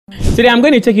Today I'm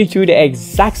going to take you through the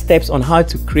exact steps on how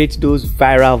to create those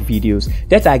viral videos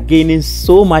that are gaining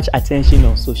so much attention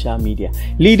on social media,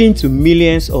 leading to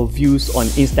millions of views on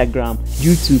Instagram,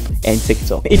 YouTube and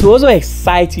TikTok. It will also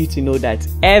excite you to know that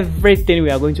everything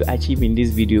we are going to achieve in this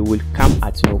video will come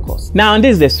at no cost. Now,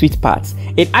 this is the sweet part.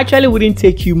 It actually wouldn't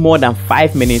take you more than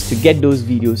 5 minutes to get those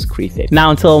videos created.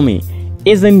 Now tell me,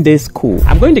 isn't this cool?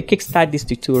 I'm going to kickstart this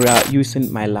tutorial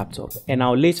using my laptop, and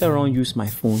I'll later on use my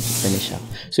phone to finish up.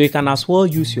 So you can as well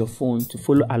use your phone to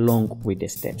follow along with the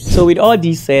steps. So with all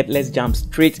this said, let's jump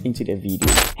straight into the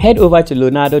video. Head over to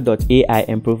leonardo.ai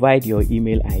and provide your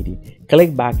email ID.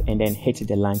 Click back and then hit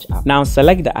the launch app. Now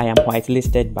select the I am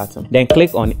whitelisted button, then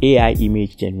click on AI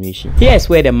image generation. Here's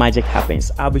where the magic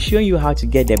happens. I'll be showing you how to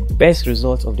get the best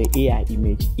results of the AI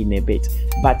image in a bit.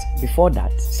 But before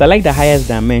that, select the highest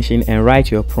dimension and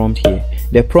write your prompt here.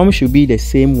 The prompt should be the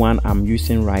same one I'm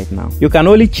using right now. You can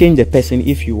only change the person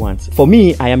if you want. For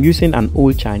me, I am using an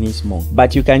old Chinese monk,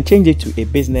 but you can change it to a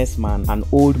businessman, an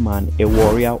old man, a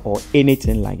warrior, or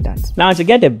anything like that. Now to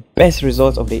get the best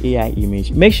results of the AI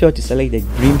image, make sure to select the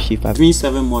Dream Shift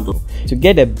 37 model to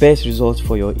get the best results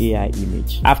for your AI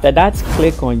image. After that,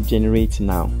 click on generate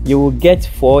now. You will get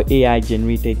 4 AI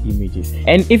generated images,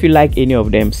 and if you like any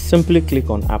of them, simply click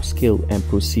on upscale and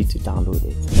proceed to download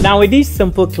it. Now with these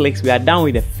simple clicks, we are done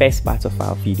with the first part of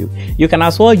our video. You can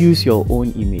as well use your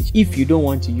own image if you don't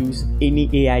want to use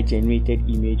any AI generated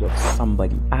image of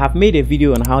somebody. I have made a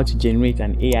video on how to generate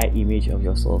an AI image of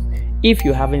yourself. If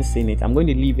you haven't seen it, I'm going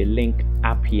to leave a link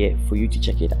up here for you to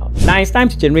check it out. Now it's time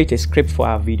to generate a script for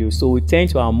our video, so we turn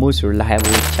to our most reliable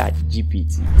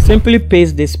ChatGPT. Simply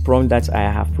paste this prompt that I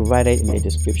have provided in the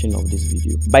description of this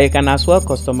video, but you can as well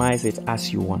customize it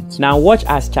as you want. Now watch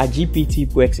as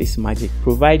ChatGPT works its magic,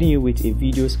 providing you with a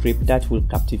video script that will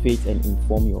captivate and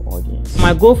inform your audience.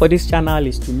 My goal for this channel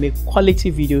is to make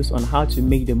quality videos on how to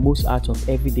make the most out of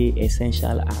everyday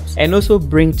essential apps, and also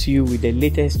bring to you with the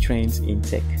latest trends in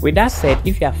tech. With that said,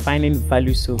 if you are finding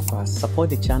value so far, support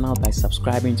the channel by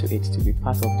subscribing to it to be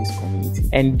part of this community,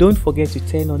 and don't forget to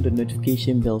turn on the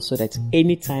notification bell so that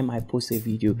anytime I post a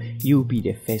video, you'll be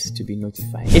the first to be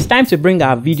notified. It's time to bring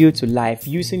our video to life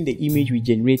using the image we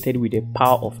generated with the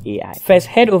power of AI. First,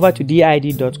 head over to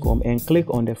did.com and click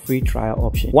on the free trial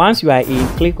option. Once you are in,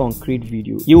 click on create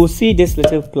video. You will see this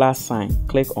little plus sign.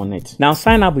 Click on it. Now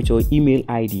sign up with your email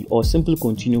ID or simply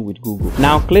continue with Google.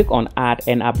 Now click on add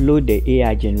and upload the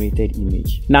AI generated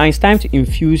image. Now it's time to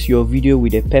infuse your video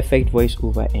with a perfect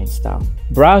voiceover and style.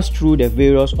 Browse through the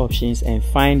various options and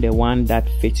find the one that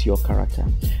fits your character.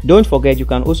 Don't forget, you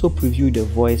can also preview the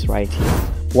voice right here.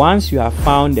 Once you have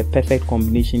found the perfect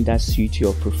combination that suits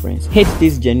your preference, hit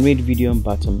this generate video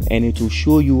button and it will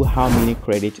show you how many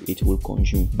credits it will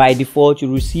consume. By default,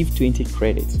 you receive 20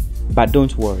 credits. But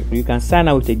don't worry, you can sign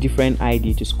up with a different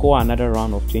ID to score another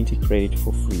round of 20 credits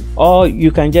for free. Or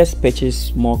you can just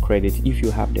purchase more credits if you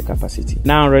have the capacity.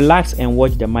 Now relax and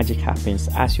watch the magic happens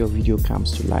as your video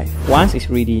comes to life. Once it's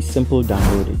ready, simple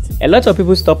download it. A lot of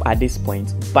people stop at this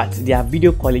point, but their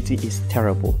video quality is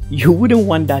terrible. You wouldn't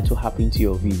want that to happen to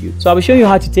your video. So I'll be showing you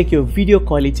how to take your video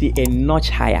quality a notch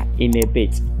higher in a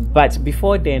bit. But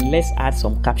before then, let's add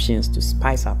some captions to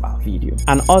spice up our video.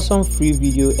 An awesome free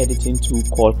video editing tool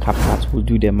called CapCut will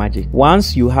do the magic.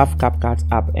 Once you have CapCut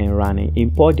up and running,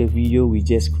 import the video we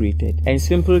just created and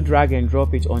simply drag and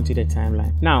drop it onto the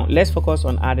timeline. Now let's focus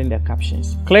on adding the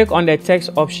captions. Click on the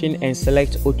text option and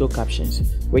select auto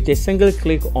captions. With a single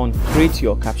click on create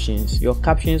your captions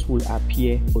will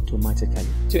appear automatically.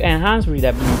 To enhance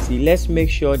readability, let's make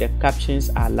sure the captions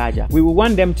are larger. We will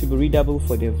want them to be readable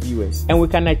for the viewers, and we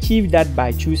can achieve that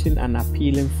by choosing an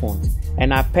appealing font,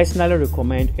 and I personally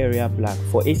recommend Area Black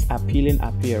for its appealing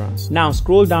appearance. Now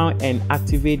scroll down and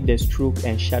activate the stroke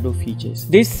and shadow features.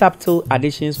 These subtle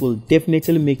additions will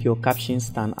definitely make your captions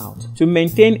stand out. To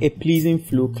maintain a pleasing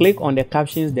flow, click on the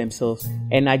captions themselves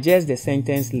and adjust the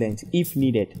sentence length if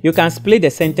needed. You can split the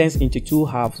sentence into 2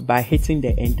 halves by hitting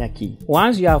the enter key.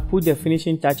 Once you have put the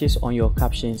finishing touches on your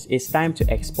captions, it's time to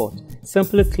export.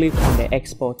 Simply click on the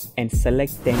export and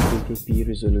select 1080p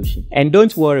resolution. And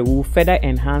don't worry, we will further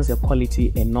enhance the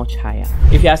quality a notch higher.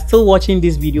 If you are still watching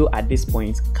this video at this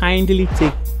point, kindly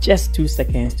take just 2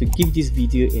 seconds to give this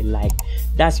video a like.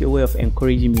 That's your way of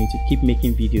encouraging me to keep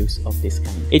making videos of this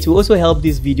kind. It will also help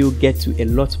this video get to a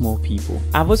lot more people.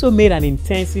 I've also made an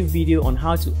intensive video on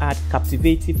how to add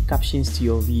captivative captions to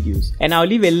your videos, and I'll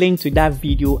leave a link to that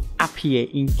video up here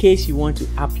in case you want to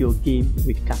up your game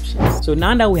with captions. So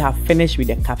now that we have finished with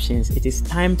the captions, it is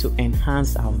time to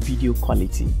enhance our video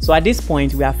quality. So at this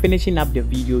point, we are finishing up the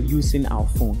video using our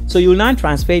phone. So you'll now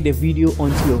transfer the video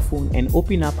onto your phone and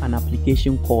open up an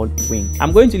application called Wink.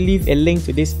 I'm going to leave a link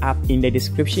to this app in the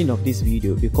description of this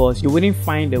video because you wouldn't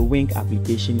find the Wink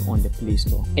application on the Play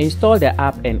Store. Install the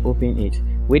app and open it.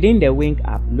 Within the Wink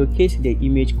app, locate the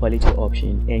image quality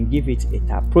option and give it a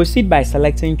tap. Proceed by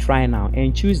selecting Try Now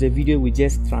and choose the video we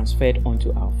just transferred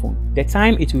onto our phone. The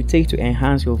time it will take to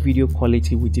enhance your video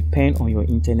quality will depend on your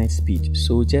internet speed,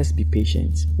 so just be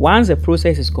patient. Once the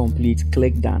process is complete,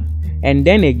 click Done. And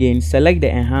then again, select the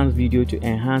enhanced video to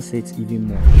enhance it even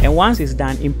more. And once it's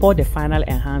done, import the final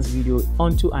enhanced video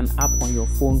onto an app on your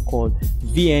phone called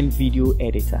VN Video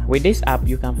Editor. With this app,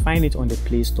 you can find it on the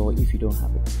Play Store if you don't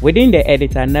have it. Within the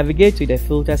editor, navigate to the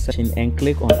filter section and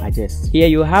click on Adjust. Here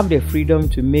you have the freedom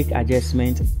to make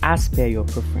adjustments as per your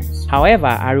preference. However,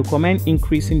 I recommend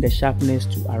increasing the sharpness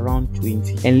to around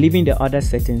 20 and leaving the other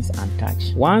settings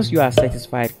untouched. Once you are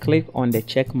satisfied, click on the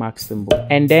check mark symbol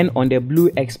and then on the blue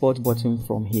export button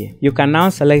from here. You can now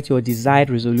select your desired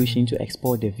resolution to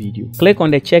export the video. Click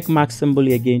on the check mark symbol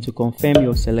again to confirm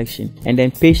your selection and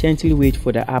then patiently wait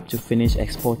for the app to finish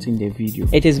exporting the video.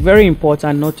 It is very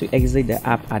important not to exit the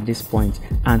app at this point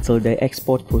until the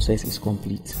export process is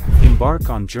complete. Embark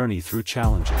on journey through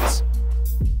challenges.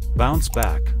 Bounce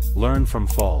back, learn from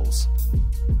falls.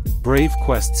 Brave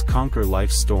quests conquer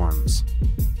life's storms.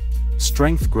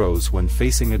 Strength grows when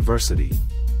facing adversity.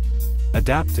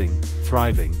 Adapting,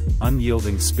 thriving,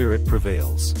 unyielding spirit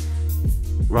prevails.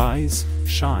 Rise,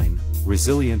 shine,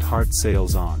 resilient heart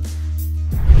sails on.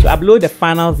 To upload the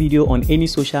final video on any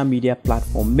social media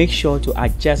platform, make sure to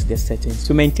adjust the settings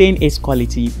to maintain its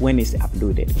quality when it's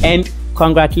uploaded. And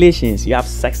congratulations, you have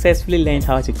successfully learned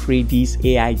how to create these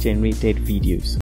AI generated videos.